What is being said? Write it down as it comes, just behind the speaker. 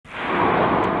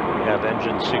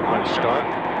engine sequence start.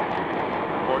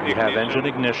 We have engine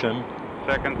ignition.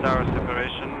 Second tower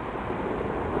separation.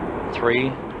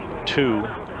 3, 2,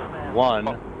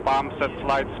 1. Pumps at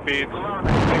flight speed.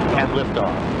 And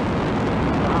liftoff.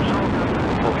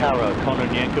 O'Hara,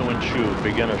 Kononenko, and Chub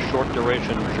begin a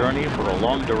short-duration journey for a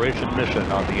long-duration mission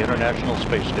on the International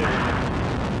Space Station.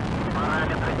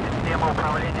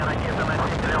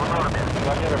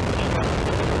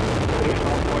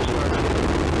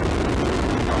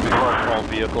 All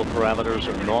vehicle parameters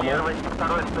are normal.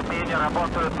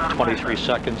 23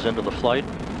 seconds into the flight.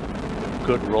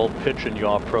 Good roll, pitch, and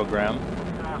yaw program.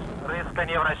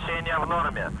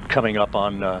 Coming up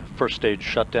on first stage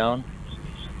shutdown.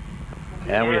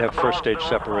 And we have first stage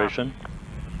separation.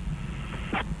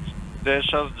 The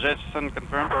shell's jettison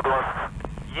confirmed.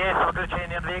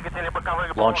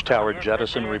 Launch tower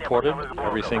jettison reported.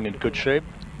 Everything in good shape.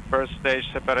 First stage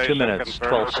separation 2 minutes,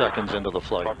 confirmed. 12 seconds into the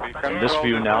flight. And this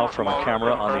view now from a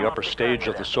camera on the upper stage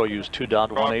of the Soyuz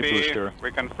 2.1A booster.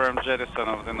 We confirm jettison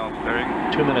of the nose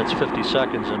steering. 2 minutes, 50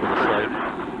 seconds into the flight.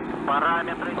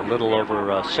 A little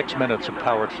over 6 minutes of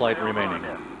powered flight remaining.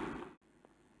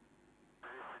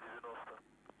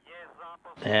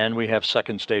 And we have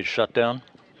second stage shutdown.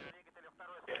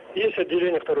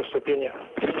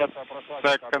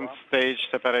 Second stage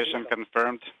separation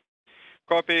confirmed.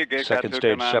 Copy. Second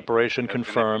stage separation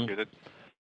confirmed.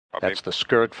 That's the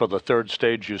skirt for the third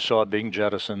stage you saw being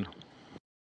jettisoned.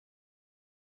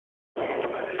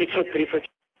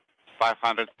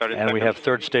 530 and we have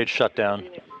third stage shutdown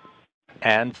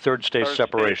and third stage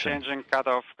separation. Engine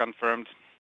cutoff confirmed.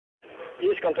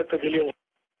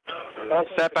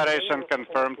 Separation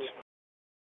confirmed.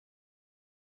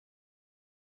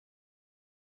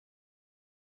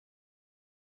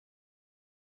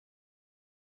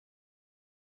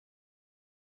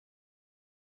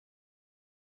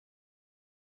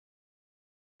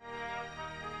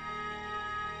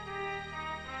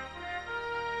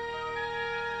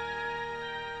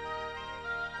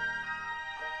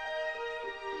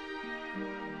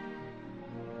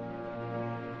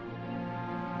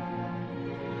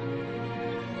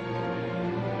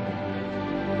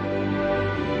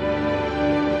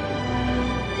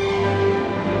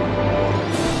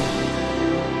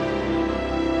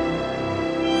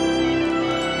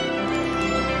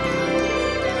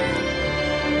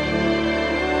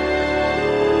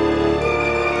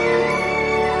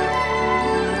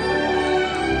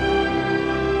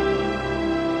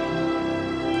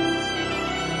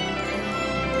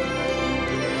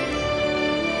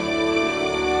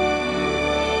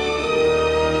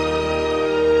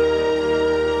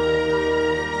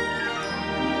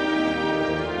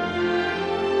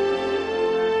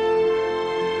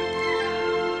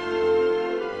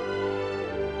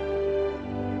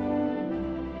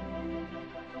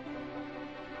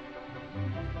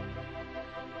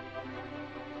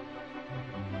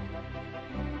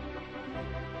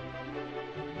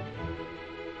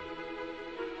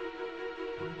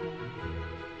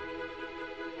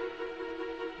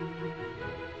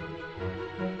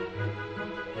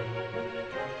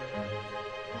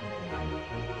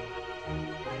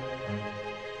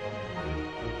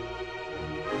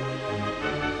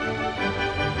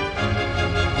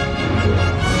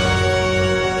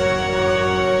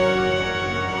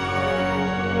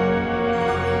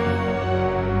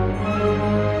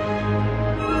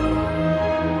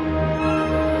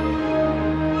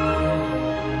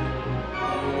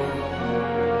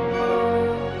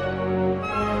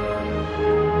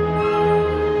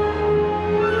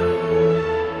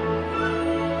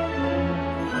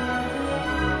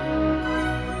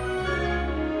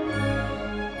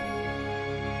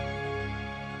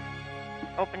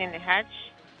 Opening the hatch.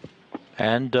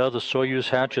 And the Soyuz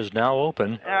hatch is now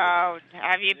open. Oh,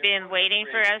 have you been waiting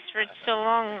for us for so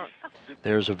long?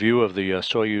 There's a view of the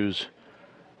Soyuz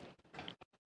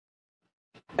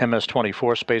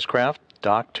MS-24 spacecraft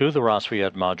docked to the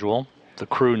Rassvet module. The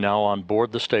crew now on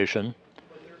board the station.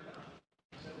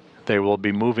 They will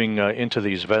be moving into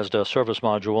the Zvezda service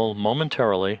module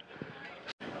momentarily.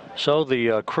 So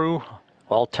the crew,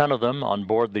 all 10 of them on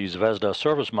board the Zvezda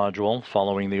service module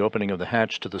following the opening of the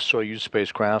hatch to the Soyuz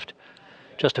spacecraft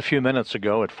just a few minutes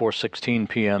ago at 4:16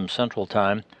 p.m. Central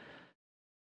Time.